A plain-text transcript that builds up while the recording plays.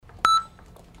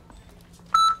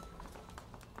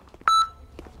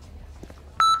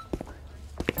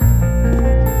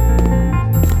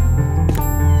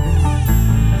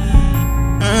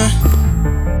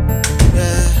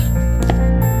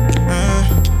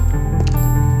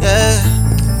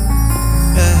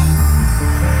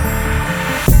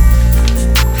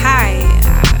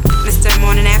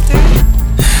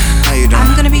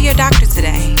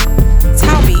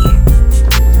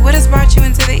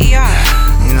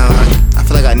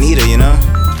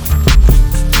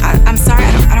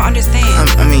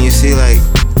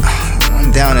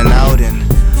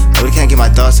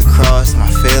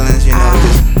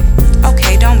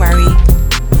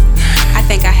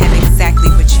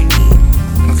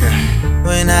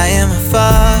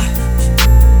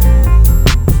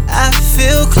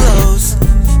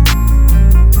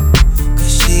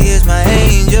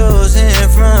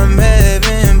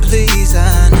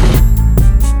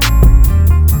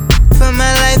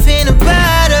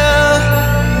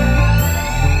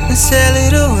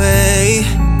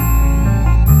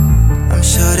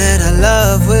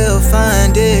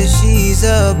she's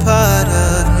a part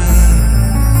of me.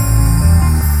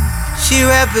 She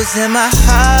represents my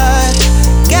heart,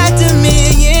 got the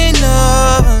million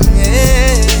of them,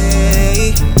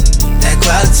 yeah. That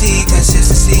quality,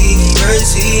 consistency,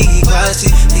 mercy, equality,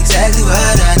 exactly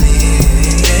what I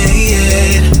need.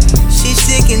 She's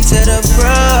sticking to the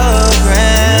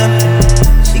program.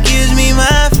 She gives me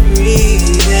my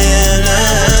freedom,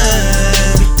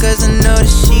 because I know that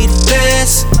she the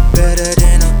best, better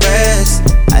than the rest.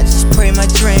 I just pray my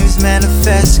dreams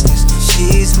manifest, cause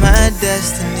she's my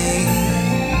destiny.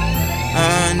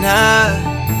 Nah.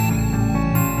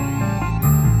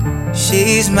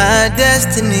 She's my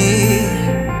destiny.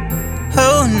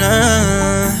 Oh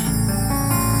no.